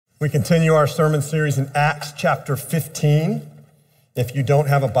We continue our sermon series in Acts chapter 15. If you don't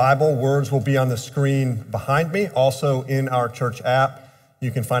have a Bible, words will be on the screen behind me. Also in our church app,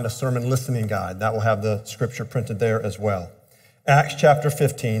 you can find a sermon listening guide. That will have the scripture printed there as well. Acts chapter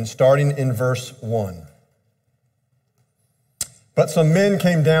 15, starting in verse 1. But some men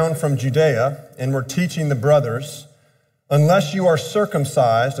came down from Judea and were teaching the brothers, unless you are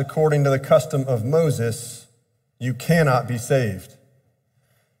circumcised according to the custom of Moses, you cannot be saved.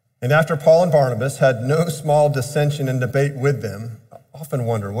 And after Paul and Barnabas had no small dissension and debate with them, I often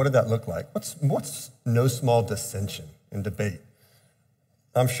wonder, what did that look like? What's no small dissension and debate?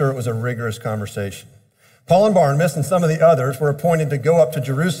 I'm sure it was a rigorous conversation. Paul and Barnabas and some of the others were appointed to go up to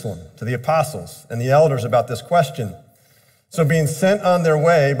Jerusalem to the apostles and the elders about this question. So being sent on their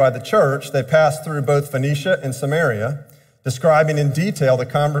way by the church, they passed through both Phoenicia and Samaria, describing in detail the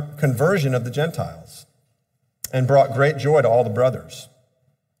conversion of the Gentiles, and brought great joy to all the brothers.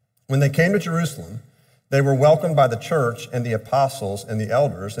 When they came to Jerusalem, they were welcomed by the church and the apostles and the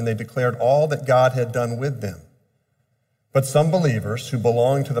elders, and they declared all that God had done with them. But some believers who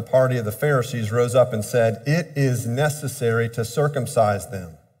belonged to the party of the Pharisees rose up and said, "It is necessary to circumcise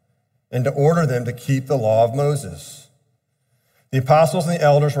them and to order them to keep the law of Moses." The apostles and the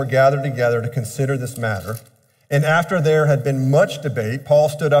elders were gathered together to consider this matter. And after there had been much debate, Paul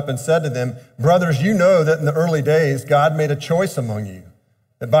stood up and said to them, "Brothers, you know that in the early days God made a choice among you,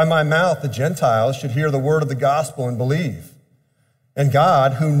 that by my mouth the Gentiles should hear the word of the gospel and believe. And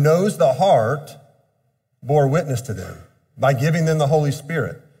God, who knows the heart, bore witness to them by giving them the Holy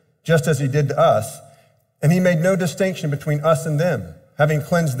Spirit, just as he did to us. And he made no distinction between us and them, having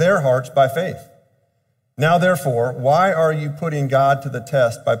cleansed their hearts by faith. Now, therefore, why are you putting God to the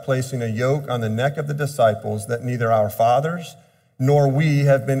test by placing a yoke on the neck of the disciples that neither our fathers nor we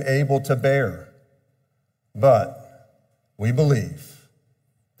have been able to bear? But we believe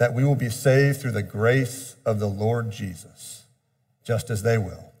that we will be saved through the grace of the Lord Jesus, just as they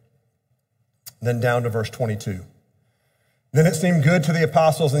will." Then down to verse 22. Then it seemed good to the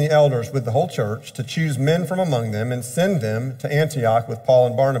apostles and the elders with the whole church to choose men from among them and send them to Antioch with Paul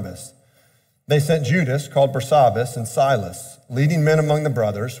and Barnabas. They sent Judas, called Barsabbas, and Silas, leading men among the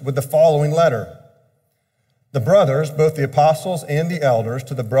brothers, with the following letter. The brothers, both the apostles and the elders,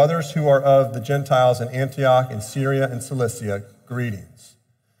 to the brothers who are of the Gentiles in Antioch and Syria and Cilicia, greetings.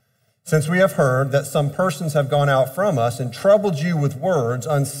 Since we have heard that some persons have gone out from us and troubled you with words,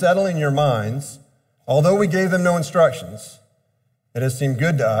 unsettling your minds, although we gave them no instructions, it has seemed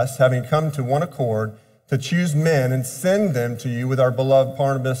good to us, having come to one accord, to choose men and send them to you with our beloved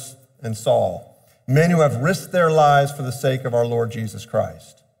Barnabas and Saul, men who have risked their lives for the sake of our Lord Jesus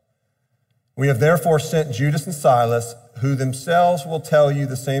Christ. We have therefore sent Judas and Silas, who themselves will tell you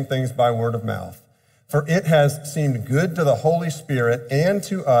the same things by word of mouth. For it has seemed good to the Holy Spirit and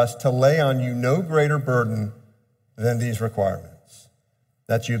to us to lay on you no greater burden than these requirements,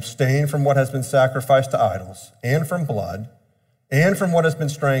 that you abstain from what has been sacrificed to idols, and from blood, and from what has been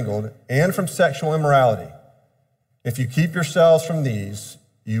strangled, and from sexual immorality. If you keep yourselves from these,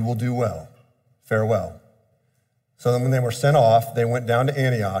 you will do well. Farewell." So then when they were sent off, they went down to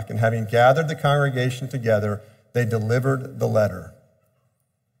Antioch, and having gathered the congregation together, they delivered the letter.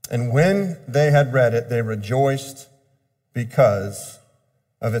 And when they had read it, they rejoiced because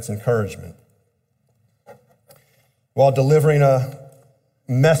of its encouragement. While delivering a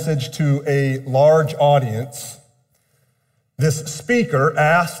message to a large audience, this speaker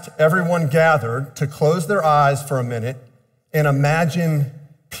asked everyone gathered to close their eyes for a minute and imagine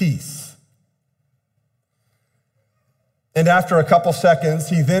peace. And after a couple seconds,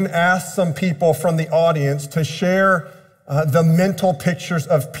 he then asked some people from the audience to share the mental pictures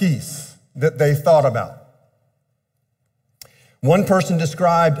of peace that they thought about. One person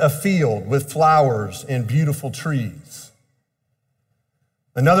described a field with flowers and beautiful trees.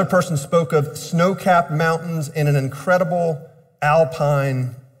 Another person spoke of snow-capped mountains and an incredible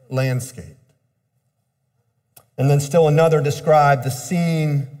alpine landscape. And then still another described the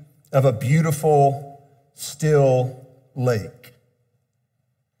scene of a beautiful, still lake.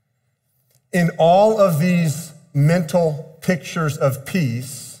 In all of these mental pictures of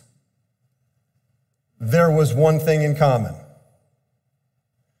peace, there was one thing in common.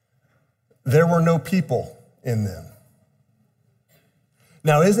 There were no people in them.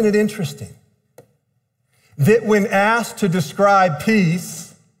 Now, isn't it interesting that when asked to describe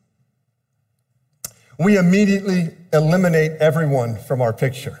peace, we immediately eliminate everyone from our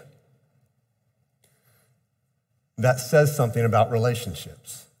picture? That says something about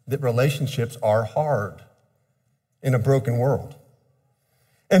relationships, that relationships are hard in a broken world.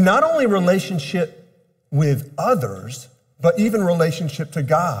 And not only relationship with others, but even relationship to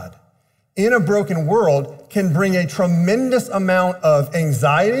God in a broken world can bring a tremendous amount of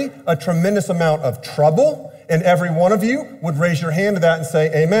anxiety, a tremendous amount of trouble, and every one of you would raise your hand to that and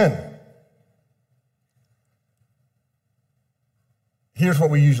say, amen. Here's what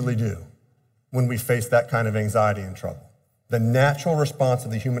we usually do when we face that kind of anxiety and trouble. The natural response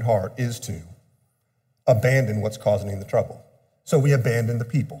of the human heart is to abandon what's causing the trouble. So we abandon the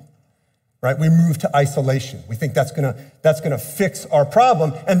people, right? We move to isolation. We think that's gonna fix our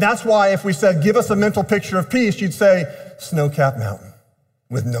problem. And that's why if we said, give us a mental picture of peace, you'd say, snow-capped mountain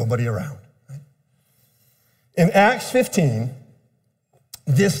with nobody around. Right? In Acts 15,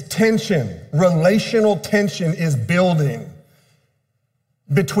 this tension, relational tension, is building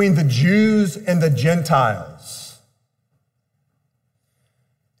between the Jews and the Gentiles.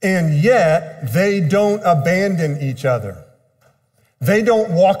 And yet, they don't abandon each other. They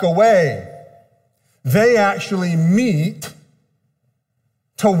don't walk away. They actually meet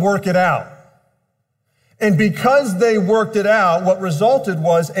to work it out. And because they worked it out, what resulted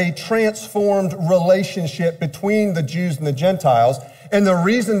was a transformed relationship between the Jews and the Gentiles. And the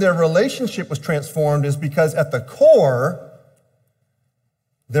reason their relationship was transformed is because at the core,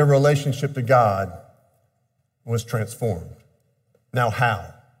 their relationship to God was transformed. Now,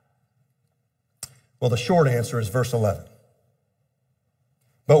 how? Well, the short answer is verse 11.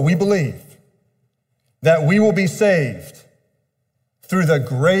 But we believe that we will be saved through the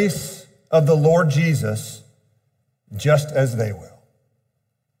grace of the Lord Jesus, just as they will.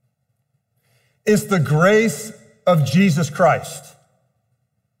 It's the grace of Jesus Christ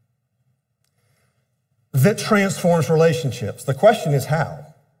that transforms relationships. The question is how?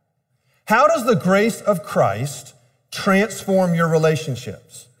 How does the grace of Christ transform your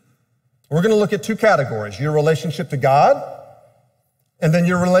relationships? We're going to look at two categories, your relationship to God and then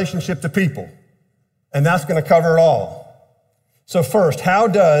your relationship to people. And that's going to cover it all. So first, how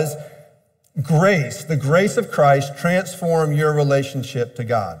does grace, the grace of Christ, transform your relationship to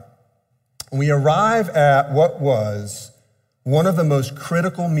God? We arrive at what was one of the most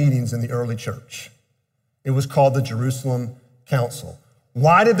critical meetings in the early church. It was called the Jerusalem Council.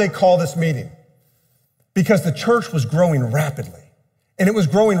 Why did they call this meeting? Because the church was growing rapidly. And it was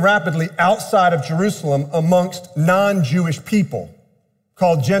growing rapidly outside of Jerusalem amongst non-Jewish people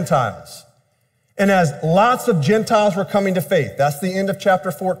called Gentiles. And as lots of Gentiles were coming to faith, that's the end of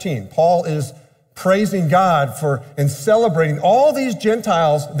chapter 14. Paul is praising God for and celebrating all these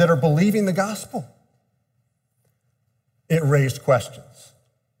Gentiles that are believing the gospel. It raised questions.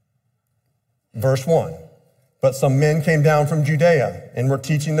 Verse 1. But some men came down from Judea and were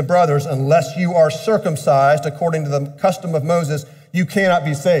teaching the brothers, unless you are circumcised according to the custom of Moses, you cannot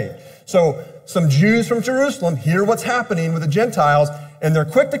be saved. So some Jews from Jerusalem hear what's happening with the Gentiles, and they're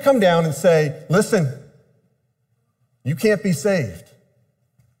quick to come down and say, listen, you can't be saved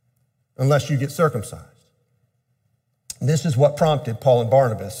unless you get circumcised. This is what prompted Paul and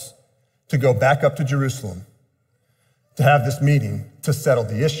Barnabas to go back up to Jerusalem to have this meeting to settle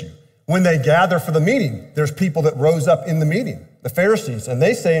the issue. When they gather for the meeting, there's people that rose up in the meeting, the Pharisees, and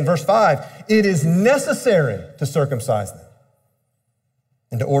they say in verse 5, it is necessary to circumcise them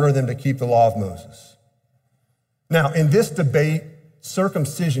and to order them to keep the law of Moses. Now, in this debate,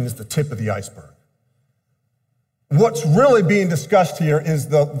 circumcision is the tip of the iceberg. What's really being discussed here is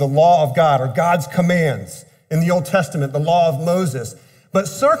the law of God, or God's commands in the Old Testament, the law of Moses. But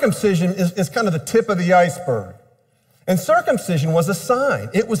circumcision is kind of the tip of the iceberg. And circumcision was a sign.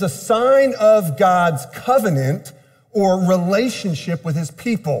 It was a sign of God's covenant or relationship with his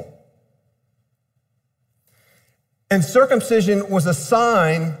people. And circumcision was a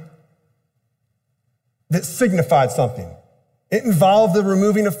sign that signified something. It involved the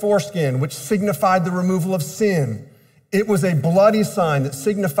removing of foreskin, which signified the removal of sin. It was a bloody sign that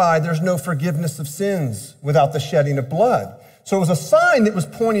signified there's no forgiveness of sins without the shedding of blood. So it was a sign that was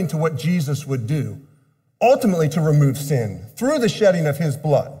pointing to what Jesus would do, ultimately to remove sin through the shedding of his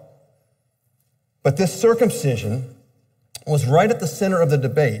blood. But this circumcision was right at the center of the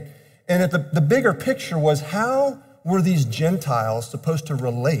debate. And at the bigger picture was, how were these Gentiles supposed to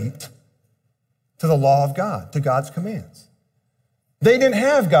relate to the law of God, to God's commands? They didn't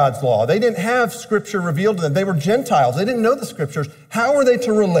have God's law. They didn't have scripture revealed to them. They were Gentiles. They didn't know the scriptures. How were they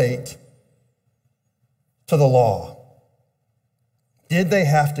to relate to the law? Did they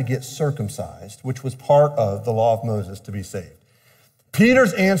have to get circumcised, which was part of the law of Moses, to be saved?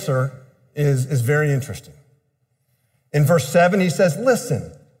 Peter's answer is very interesting. In verse 7, he says,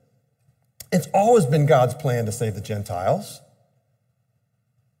 listen, it's always been God's plan to save the Gentiles.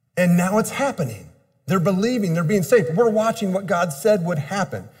 And now it's happening. They're believing, they're being saved. We're watching what God said would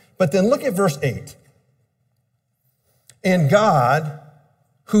happen. But then look at verse 8. And God,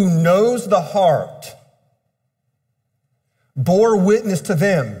 who knows the heart, bore witness to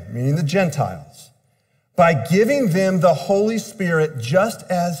them, meaning the Gentiles, by giving them the Holy Spirit just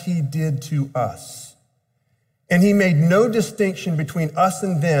as he did to us. And he made no distinction between us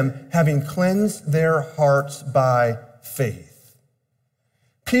and them, having cleansed their hearts by faith.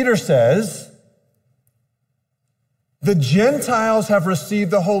 Peter says, the Gentiles have received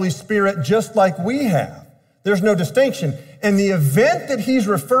the Holy Spirit just like we have. There's no distinction. And the event that he's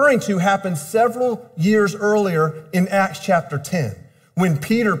referring to happened several years earlier in Acts chapter 10, when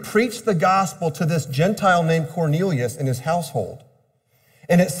Peter preached the gospel to this Gentile named Cornelius and his household.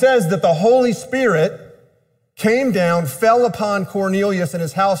 And it says that the Holy Spirit came down, fell upon Cornelius and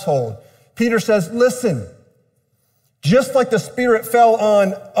his household. Peter says, listen, just like the Spirit fell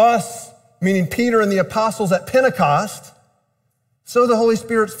on us, meaning Peter and the apostles at Pentecost, so the Holy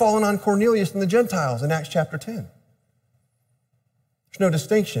Spirit's fallen on Cornelius and the Gentiles in Acts chapter 10. There's no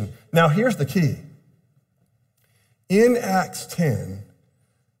distinction. Now here's the key. In Acts 10,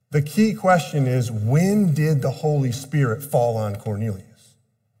 the key question is, when did the Holy Spirit fall on Cornelius?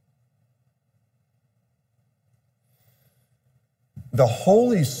 The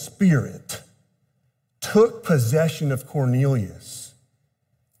Holy Spirit took possession of Cornelius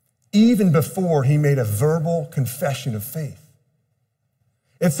even before he made a verbal confession of faith.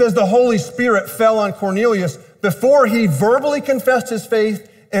 It says the Holy Spirit fell on Cornelius before he verbally confessed his faith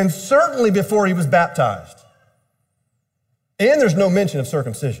and certainly before he was baptized. And there's no mention of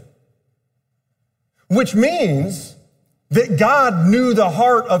circumcision, which means that God knew the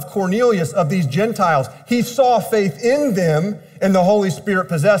heart of Cornelius, of these Gentiles. He saw faith in them and the Holy Spirit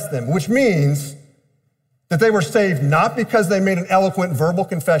possessed them, which means that they were saved not because they made an eloquent verbal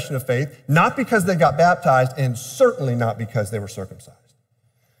confession of faith, not because they got baptized, and certainly not because they were circumcised.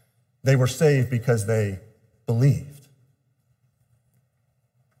 They were saved because they believed.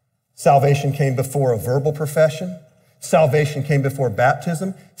 Salvation came before a verbal profession. Salvation came before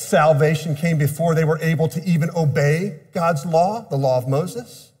baptism. Salvation came before they were able to even obey God's law, the law of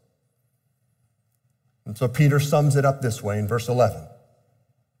Moses. And so Peter sums it up this way in verse 11.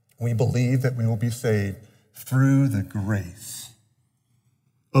 We believe that we will be saved through the grace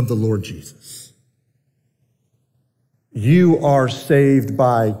of the Lord Jesus. You are saved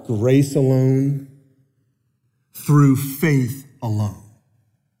by grace alone, through faith alone.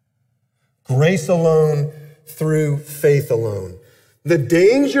 Grace alone, through faith alone. The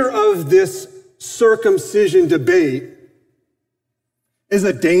danger of this circumcision debate is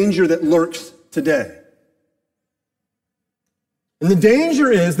a danger that lurks today. And the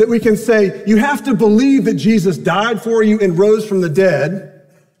danger is that we can say, you have to believe that Jesus died for you and rose from the dead,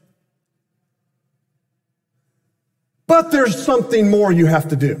 but there's something more you have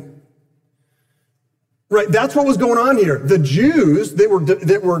to do. Right, that's what was going on here. The Jews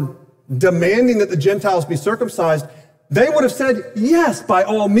that were demanding that the Gentiles be circumcised, they would have said, yes, by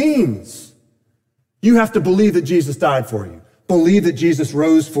all means. You have to believe that Jesus died for you. Believe that Jesus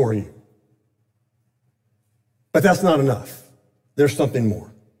rose for you. But that's not enough. There's something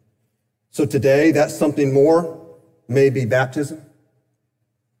more. So today, that something more may be baptism.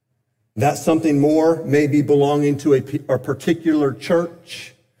 That something more may be belonging to a particular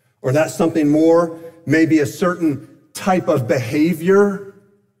church, or that something more may be a certain type of behavior,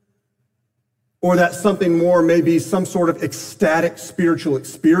 or that something more may be some sort of ecstatic spiritual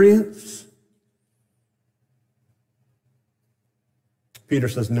experience. Peter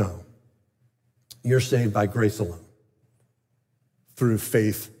says, no, you're saved by grace alone, through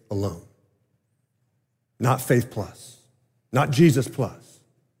faith alone. Not faith plus, not Jesus plus.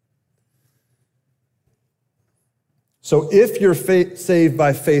 So if you're saved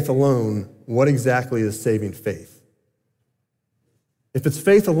by faith alone, what exactly is saving faith? If it's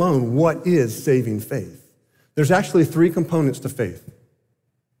faith alone, what is saving faith? There's actually three components to faith.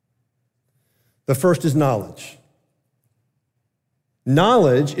 The first is knowledge.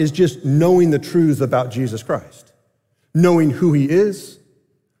 Knowledge is just knowing the truths about Jesus Christ, knowing who he is,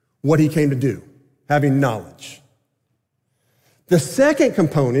 what he came to do, having knowledge. The second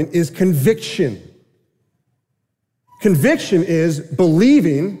component is conviction. Conviction is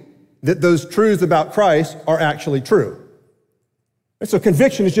believing that those truths about Christ are actually true. And so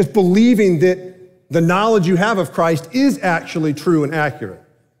conviction is just believing that the knowledge you have of Christ is actually true and accurate.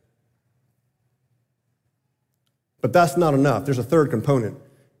 But that's not enough. There's a third component.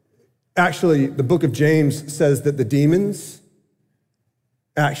 Actually, the book of James says that the demons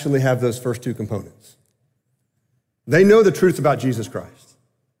actually have those first two components. They know the truth about Jesus Christ.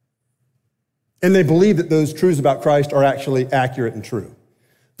 And they believe that those truths about Christ are actually accurate and true.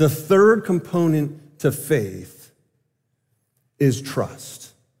 The third component to faith is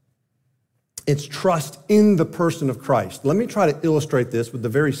trust. It's trust in the person of Christ. Let me try to illustrate this with the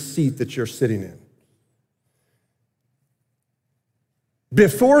very seat that you're sitting in.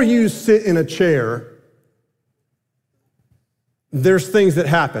 Before you sit in a chair, there's things that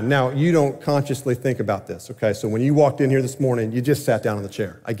happen. Now, you don't consciously think about this, okay? So when you walked in here this morning, you just sat down on the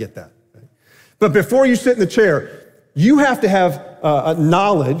chair. I get that. Okay? But before you sit in the chair, you have to have a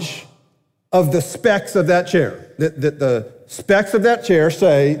knowledge of the specs of that chair. The specs of that chair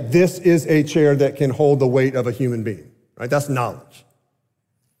say, this is a chair that can hold the weight of a human being, right? That's knowledge.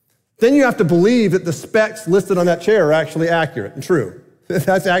 Then you have to believe that the specs listed on that chair are actually accurate and true.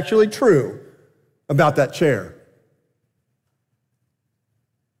 That's actually true about that chair.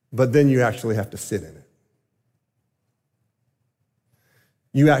 But then you actually have to sit in it.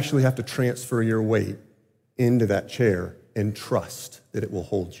 You actually have to transfer your weight into that chair and trust that it will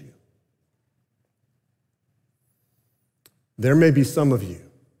hold you. There may be some of you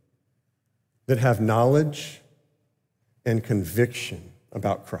that have knowledge and conviction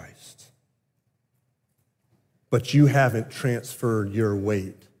about Christ, but you haven't transferred your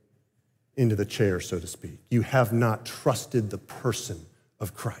weight into the chair, so to speak. You have not trusted the person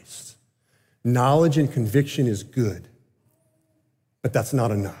of Christ. Knowledge and conviction is good, but that's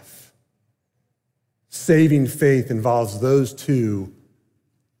not enough. Saving faith involves those two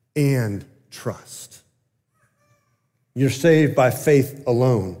and trust. You're saved by faith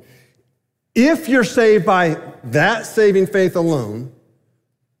alone. If you're saved by that saving faith alone,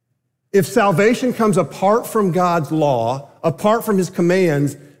 if salvation comes apart from God's law, apart from his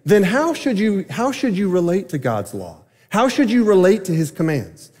commands, then how should you relate to God's law? How should you relate to his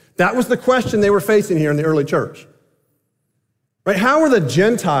commands? That was the question they were facing here in the early church. Right? How are the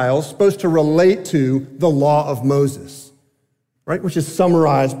Gentiles supposed to relate to the law of Moses? Right? Which is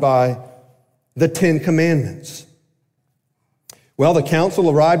summarized by the 10 Commandments. Well, the council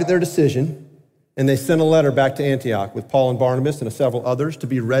arrived at their decision, and they sent a letter back to Antioch with Paul and Barnabas and several others to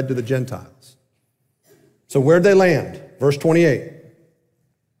be read to the Gentiles. So where'd they land? Verse 28.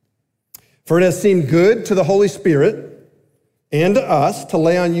 For it has seemed good to the Holy Spirit and to us to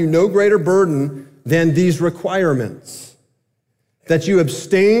lay on you no greater burden than these requirements, that you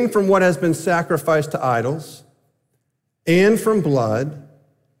abstain from what has been sacrificed to idols, and from blood,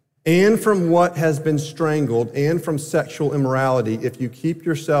 and from what has been strangled, and from sexual immorality. If you keep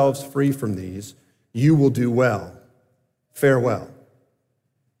yourselves free from these, you will do well. Farewell.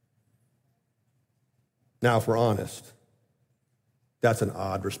 Now, if we're honest, that's an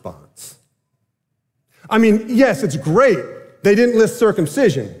odd response. I mean, yes, it's great. They didn't list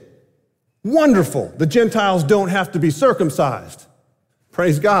circumcision. Wonderful. The Gentiles don't have to be circumcised.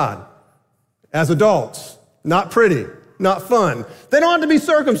 Praise God. As adults, not pretty, not fun. They don't have to be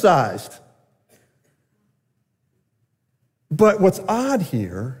circumcised. But what's odd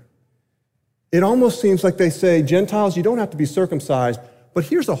here, it almost seems like they say, Gentiles, you don't have to be circumcised, but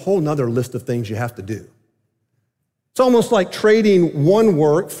here's a whole nother list of things you have to do. It's almost like trading one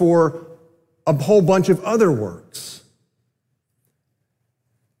work for a whole bunch of other works.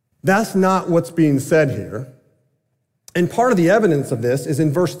 That's not what's being said here. And part of the evidence of this is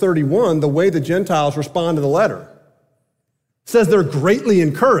in verse 31, the way the Gentiles respond to the letter. It says they're greatly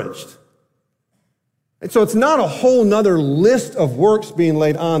encouraged. And so it's not a whole nother list of works being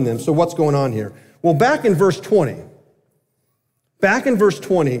laid on them. So what's going on here? Well, back in verse 20,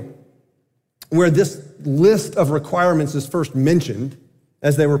 where this list of requirements is first mentioned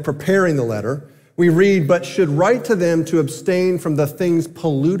as they were preparing the letter, we read, but should write to them to abstain from the things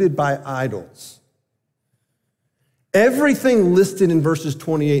polluted by idols. Everything listed in verses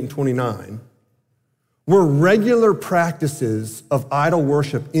 28 and 29 were regular practices of idol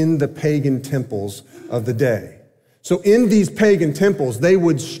worship in the pagan temples of the day. So in these pagan temples, they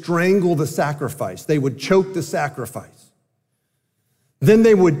would strangle the sacrifice. They would choke the sacrifice. Then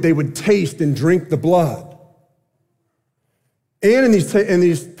they would taste and drink the blood. And in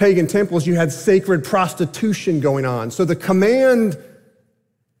these pagan temples, you had sacred prostitution going on. So the command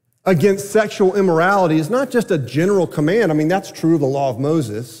against sexual immorality is not just a general command. I mean, that's true of the law of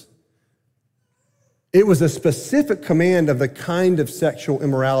Moses. It was a specific command of the kind of sexual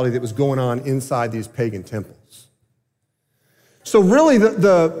immorality that was going on inside these pagan temples. So really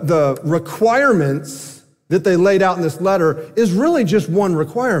the requirements that they laid out in this letter is really just one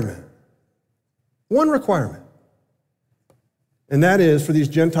requirement. One requirement. And that is for these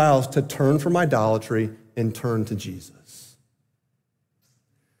Gentiles to turn from idolatry and turn to Jesus.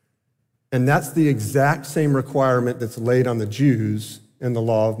 And that's the exact same requirement that's laid on the Jews in the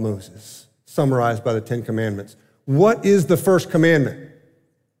law of Moses, summarized by the 10 Commandments. What is the first commandment?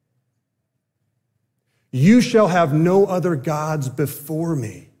 You shall have no other gods before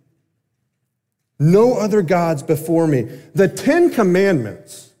me. No other gods before me. The 10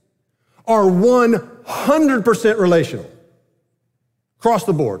 Commandments are 100% relational. Across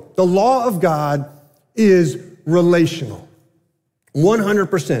the board. The law of God is relational.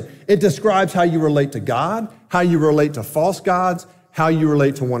 100%. It describes how you relate to God, how you relate to false gods, how you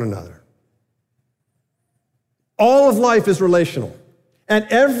relate to one another. All of life is relational.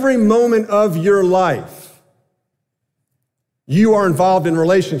 At every moment of your life, you are involved in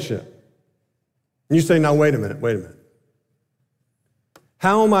relationship. And you say, now, wait a minute.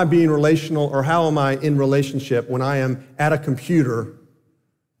 How am I being relational, or how am I in relationship when I am at a computer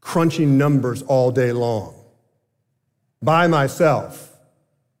crunching numbers all day long by myself?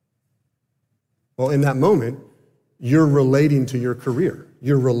 Well, in that moment, you're relating to your career.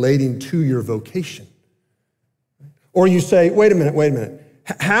 You're relating to your vocation. Or you say, wait a minute.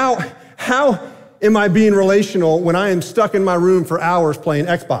 How am I being relational when I am stuck in my room for hours playing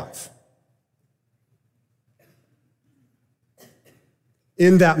Xbox?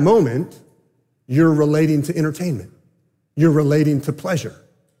 In that moment, you're relating to entertainment. You're relating to pleasure.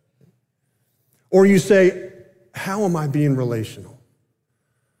 Or you say, how am I being relational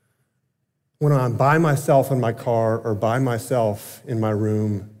when I'm by myself in my car or by myself in my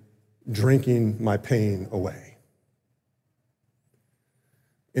room drinking my pain away?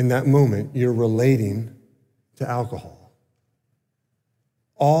 In that moment, you're relating to alcohol.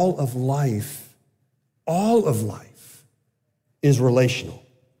 All of life is relational.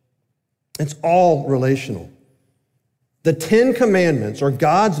 It's all relational. The 10 Commandments, or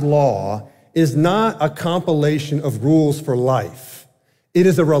God's law, is not a compilation of rules for life. It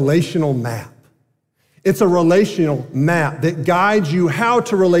is a relational map. It's a relational map that guides you how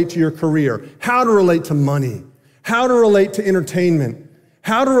to relate to your career, how to relate to money, how to relate to entertainment,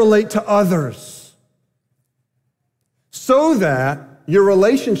 how to relate to others, so that your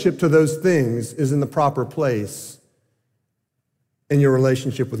relationship to those things is in the proper place and your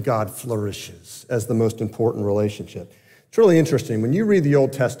relationship with God flourishes as the most important relationship. It's really interesting. When you read the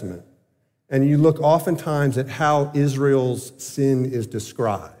Old Testament and you look oftentimes at how Israel's sin is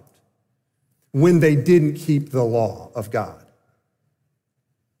described when they didn't keep the law of God,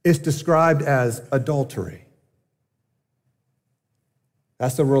 it's described as adultery.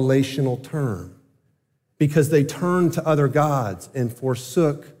 That's a relational term because they turned to other gods and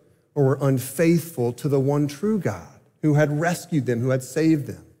forsook or were unfaithful to the one true God who had rescued them, who had saved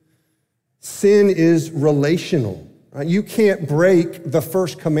them. Sin is relational. Right? You can't break the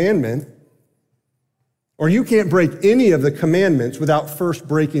first commandment, or you can't break any of the commandments without first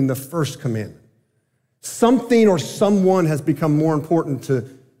breaking the first commandment. Something or someone has become more important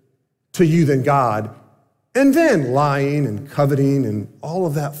to you than God, and then lying and coveting and all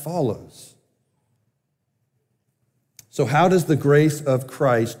of that follows. So how does the grace of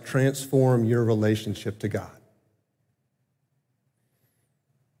Christ transform your relationship to God?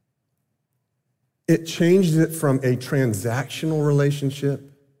 It changes it from a transactional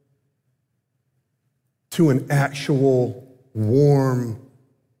relationship to an actual, warm,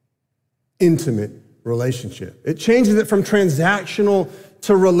 intimate relationship. It changes it from transactional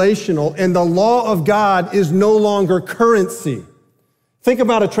to relational, and the law of God is no longer currency. Think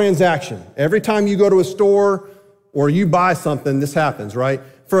about a transaction. Every time you go to a store or you buy something, this happens, right?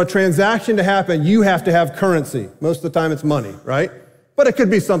 For a transaction to happen, you have to have currency. Most of the time it's money, right? But it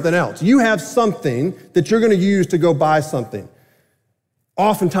could be something else. You have something that you're going to use to go buy something.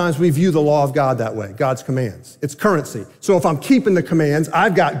 Oftentimes we view the law of God that way, God's commands. It's currency. So if I'm keeping the commands,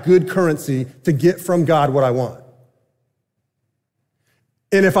 I've got good currency to get from God what I want.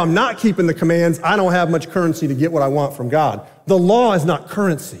 And if I'm not keeping the commands, I don't have much currency to get what I want from God. The law is not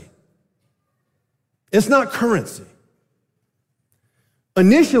currency. It's not currency.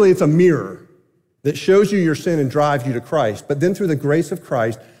 Initially, it's a mirror that shows you your sin and drives you to Christ. But then through the grace of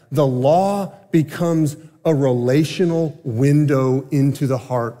Christ, the law becomes a relational window into the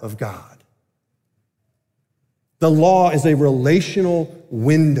heart of God. The law is a relational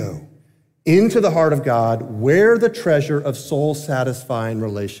window into the heart of God where the treasure of soul-satisfying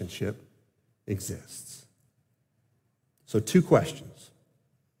relationship exists. So 2 questions.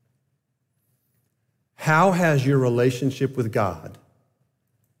 How has your relationship with God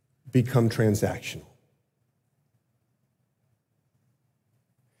become transactional?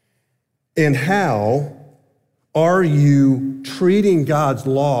 And how are you treating God's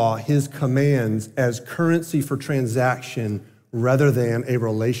law, his commands, as currency for transaction rather than a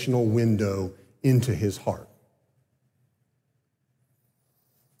relational window into his heart?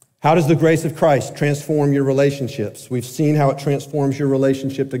 How does the grace of Christ transform your relationships? We've seen how it transforms your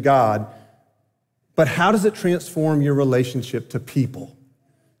relationship to God. but how does it transform your relationship to people?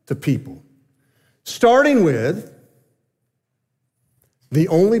 To people. Starting with the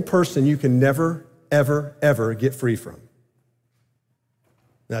only person you can never, ever, ever get free from.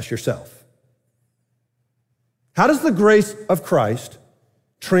 That's yourself. How does the grace of Christ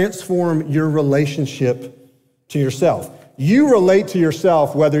transform your relationship to yourself? You relate to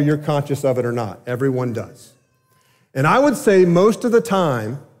yourself whether you're conscious of it or not. Everyone does. And I would say most of the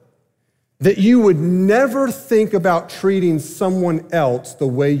time that you would never think about treating someone else the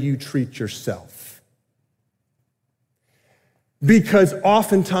way you treat yourself. Because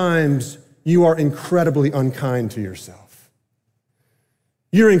oftentimes you are incredibly unkind to yourself.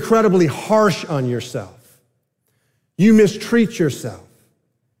 You're incredibly harsh on yourself. You mistreat yourself.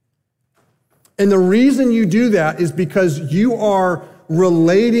 And the reason you do that is because you are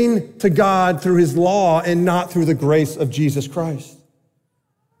relating to God through his law and not through the grace of Jesus Christ.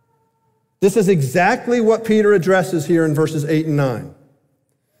 This is exactly what Peter addresses here in verses 8 and 9.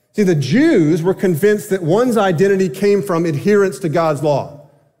 See, the Jews were convinced that one's identity came from adherence to God's law.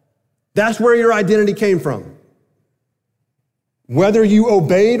 That's where your identity came from. Whether you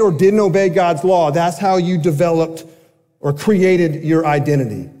obeyed or didn't obey God's law, that's how you developed or created your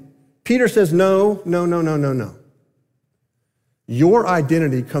identity. Peter says, no. Your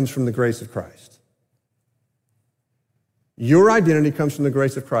identity comes from the grace of Christ. Your identity comes from the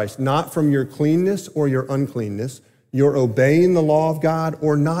grace of Christ, not from your cleanness or your uncleanness, your obeying the law of God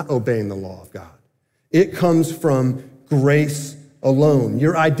or not obeying the law of God. It comes from grace alone.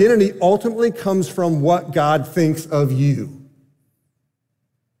 Your identity ultimately comes from what God thinks of you.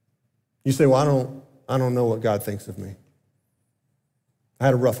 You say, well, I don't know what God thinks of me. I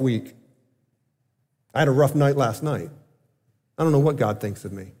had a rough week. I had a rough night last night. I don't know what God thinks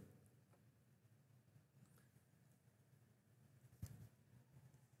of me.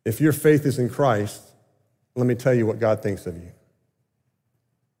 If your faith is in Christ, let me tell you what God thinks of you.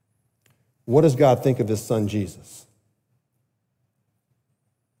 What does God think of his son, Jesus?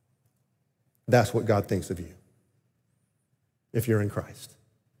 That's what God thinks of you, if you're in Christ.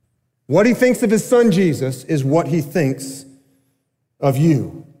 What he thinks of his son, Jesus, is what he thinks of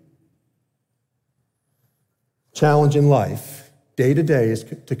you. Challenge in life, day to day, is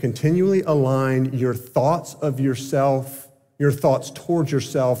to continually align your thoughts of yourself, your thoughts towards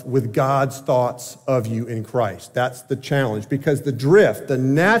yourself with God's thoughts of you in Christ. That's the challenge, because the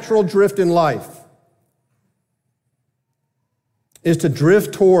natural drift in life is to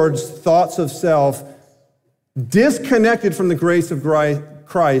drift towards thoughts of self disconnected from the grace of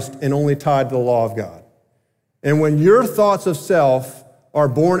Christ and only tied to the law of God. And when your thoughts of self are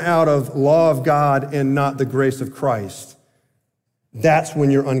born out of law of God and not the grace of Christ, that's when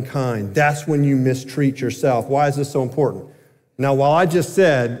you're unkind. That's when you mistreat yourself. Why is this so important? Now, while I just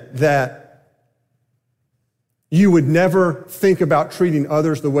said that you would never think about treating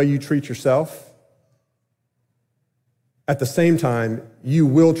others the way you treat yourself, at the same time, you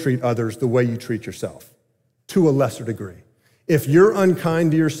will treat others the way you treat yourself, to a lesser degree. If you're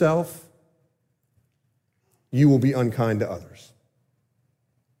unkind to yourself, you will be unkind to others.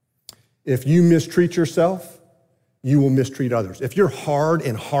 If you mistreat yourself, you will mistreat others. If you're hard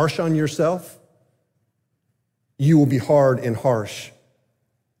and harsh on yourself, you will be hard and harsh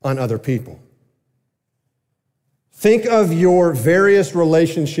on other people. Think of your various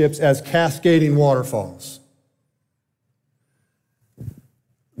relationships as cascading waterfalls.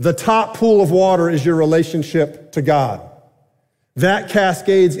 The top pool of water is your relationship to God. That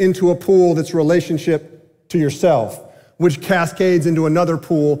cascades into a pool that's relationship to yourself, which cascades into another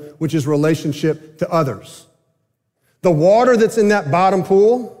pool, which is relationship to others. The water that's in that bottom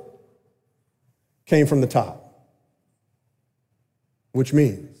pool came from the top. Which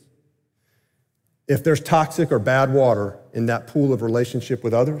means, if there's toxic or bad water in that pool of relationship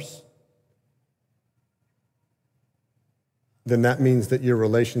with others, then that means that your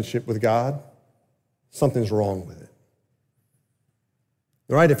relationship with God, something's wrong with it.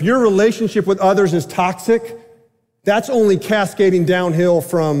 All right? If your relationship with others is toxic, that's only cascading downhill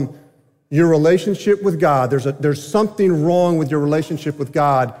from your relationship with God. There's something wrong with your relationship with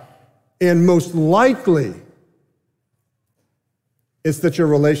God, and most likely, it's that your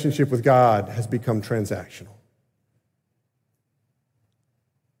relationship with God has become transactional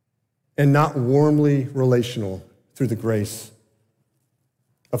and not warmly relational through the grace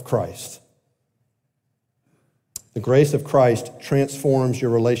of Christ. The grace of Christ transforms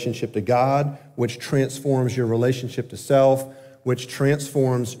your relationship to God, which transforms your relationship to self, which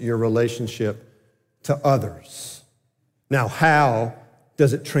transforms your relationship to others. Now, how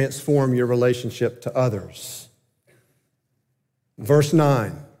does it transform your relationship to others? Verse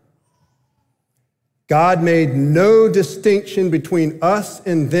 9, God made no distinction between us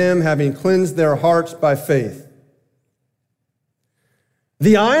and them, having cleansed their hearts by faith.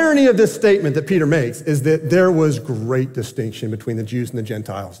 The irony of this statement that Peter makes is that there was great distinction between the Jews and the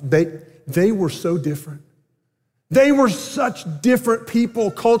Gentiles. They were so different. They were such different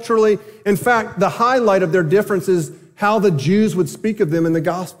people culturally. In fact, the highlight of their difference is how the Jews would speak of them in the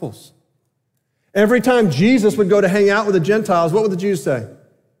Gospels. Every time Jesus would go to hang out with the Gentiles, what would the Jews say?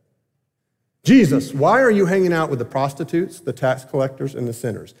 Jesus, why are you hanging out with the prostitutes, the tax collectors, and the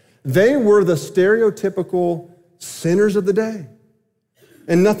sinners? They were the stereotypical sinners of the day.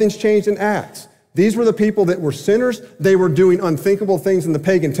 And nothing's changed in Acts. These were the people that were sinners. They were doing unthinkable things in the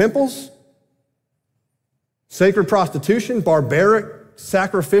pagan temples. Sacred prostitution, barbaric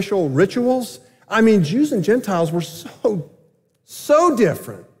sacrificial rituals. I mean, Jews and Gentiles were so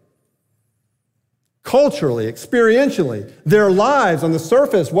different. Culturally, experientially, their lives on the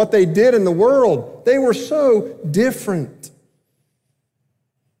surface, what they did in the world, they were so different.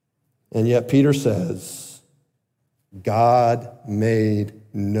 And yet Peter says, God made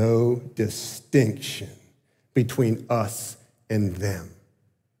no distinction between us and them.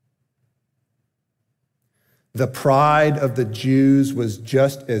 The pride of the Jews was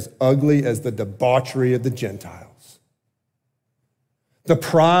just as ugly as the debauchery of the Gentiles. The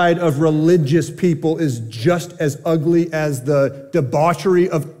pride of religious people is just as ugly as the debauchery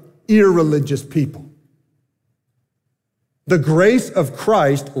of irreligious people. The grace of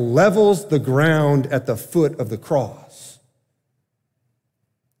Christ levels the ground at the foot of the cross.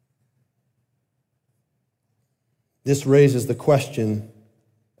 This raises the question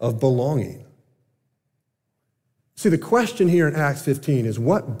of belonging. See, the question here in Acts 15 is,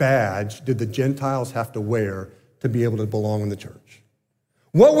 what badge did the Gentiles have to wear to be able to belong in the church?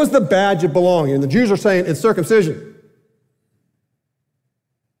 What was the badge of belonging? And the Jews are saying it's circumcision.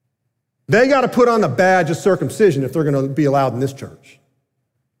 They got to put on the badge of circumcision if they're going to be allowed in this church.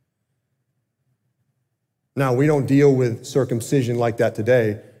 Now, we don't deal with circumcision like that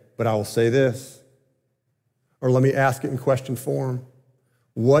today, but I will say this, or let me ask it in question form.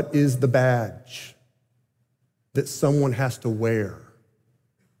 What is the badge that someone has to wear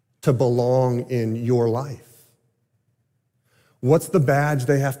to belong in your life? What's the badge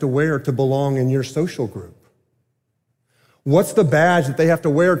they have to wear to belong in your social group? What's the badge that they have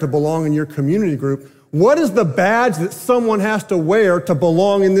to wear to belong in your community group? What is the badge that someone has to wear to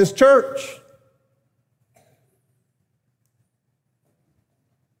belong in this church?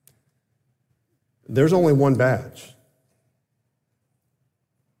 There's only one badge.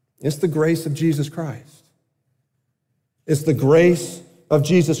 It's the grace of Jesus Christ. It's the grace of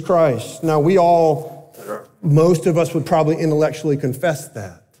Jesus Christ. Now, most of us would probably intellectually confess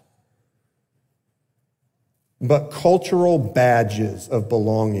that. But cultural badges of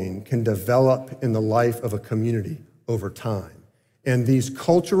belonging can develop in the life of a community over time. And these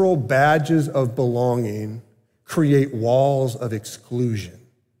cultural badges of belonging create walls of exclusion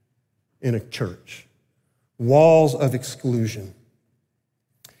in a church. Walls of exclusion.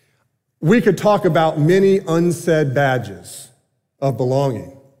 We could talk about many unsaid badges of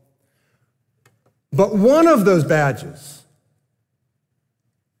belonging. But one of those badges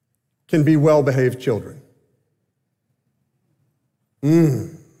can be well-behaved children.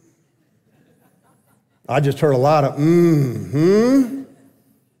 I just heard a lot of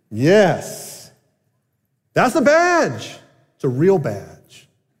Yes. That's a badge. It's a real badge.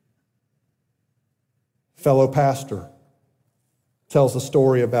 Fellow pastor tells a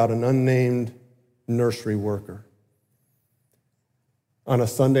story about an unnamed nursery worker on a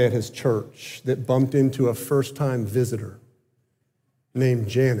Sunday at his church that bumped into a first-time visitor named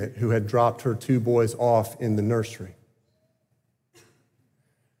Janet, who had dropped her 2 boys off in the nursery.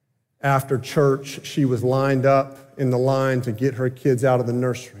 After church, she was lined up in the line to get her kids out of the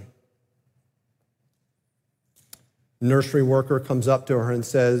nursery. Nursery worker comes up to her and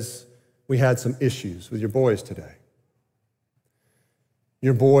says, "We had some issues with your boys today.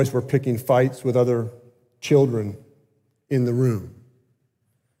 Your boys were picking fights with other children in the room.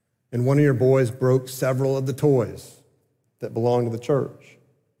 And one of your boys broke several of the toys that belonged to the church.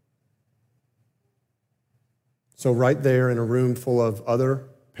 So right there in a room full of other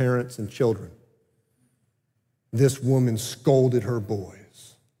parents and children, this woman scolded her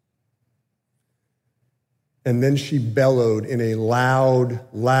boys. And then she bellowed in a loud,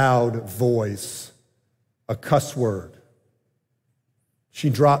 loud voice a cuss word. She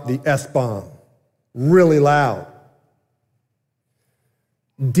dropped the S-bomb really loud.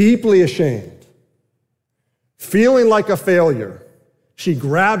 Deeply ashamed, feeling like a failure, she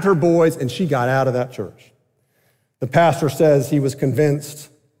grabbed her boys and she got out of that church. The pastor says he was convinced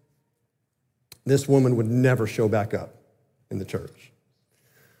this woman would never show back up in the church.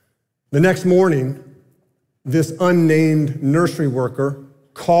 The next morning, this unnamed nursery worker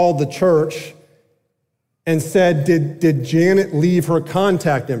called the church and said, did Janet leave her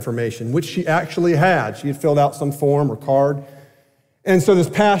contact information, which she actually had. She had filled out some form or card. And so this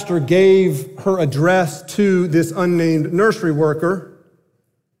pastor gave her address to this unnamed nursery worker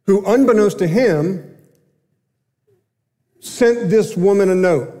who, unbeknownst to him, sent this woman a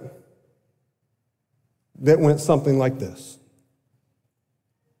note that went something like this.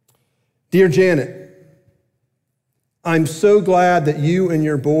 Dear Janet, I'm so glad that you and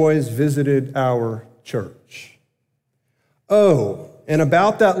your boys visited our church. Oh, and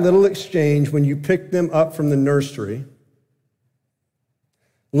about that little exchange when you picked them up from the nursery,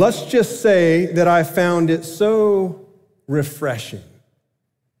 let's just say that I found it so refreshing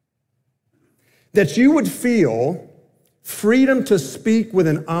that you would feel freedom to speak with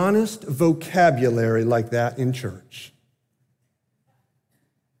an honest vocabulary like that in church.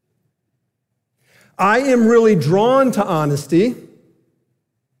 I am really drawn to honesty,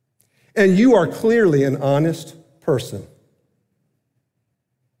 and you are clearly an honest person.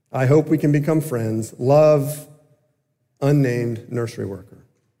 I hope we can become friends. Love, unnamed nursery worker.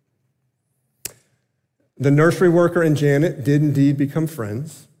 The nursery worker and Janet did indeed become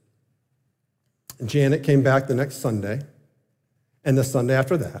friends. Janet came back the next Sunday, and the Sunday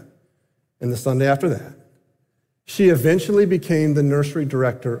after that, and the Sunday after that. She eventually became the nursery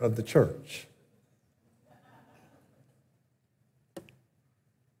director of the church.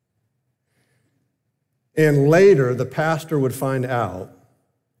 And later, the pastor would find out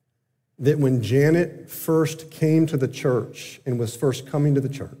that when Janet first came to the church and was first coming to the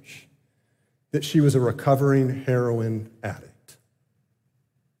church, that she was a recovering heroin addict.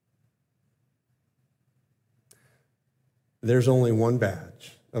 There's only one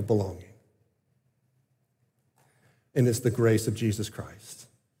badge of belonging, and it's the grace of Jesus Christ.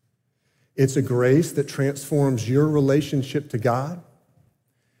 It's a grace that transforms your relationship to God.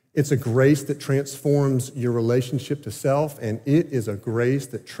 It's a grace that transforms your relationship to self, and it is a grace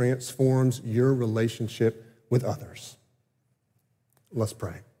that transforms your relationship with others. Let's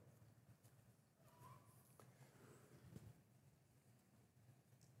pray.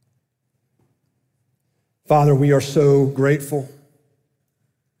 Father, we are so grateful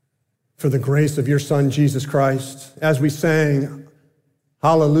for the grace of your Son, Jesus Christ. As we sang,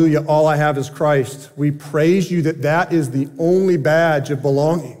 hallelujah, all I have is Christ, we praise you that that is the only badge of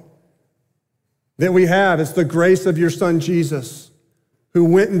belonging that we have. It's the grace of your Son, Jesus, who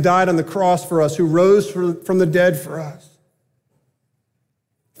went and died on the cross for us, who rose from the dead for us.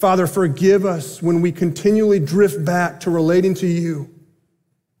 Father, forgive us when we continually drift back to relating to you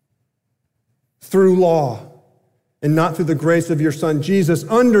through law and not through the grace of your Son, Jesus,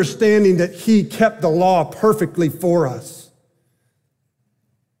 understanding that he kept the law perfectly for us.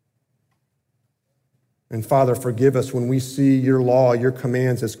 And Father, forgive us when we see your law, your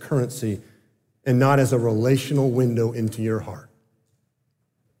commands as currency and not as a relational window into your heart.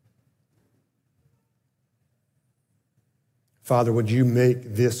 Father, would you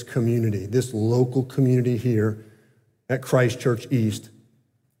make this community, this local community here at Christ Church East,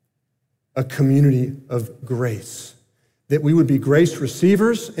 a community of grace, that we would be grace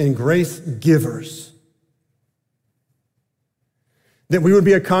receivers and grace givers, that we would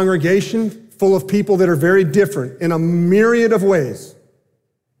be a congregation full of people that are very different in a myriad of ways,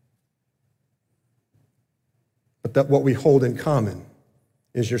 but that what we hold in common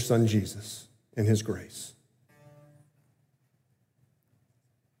is your Son, Jesus, and his grace.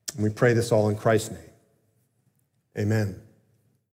 And we pray this all in Christ's name. Amen.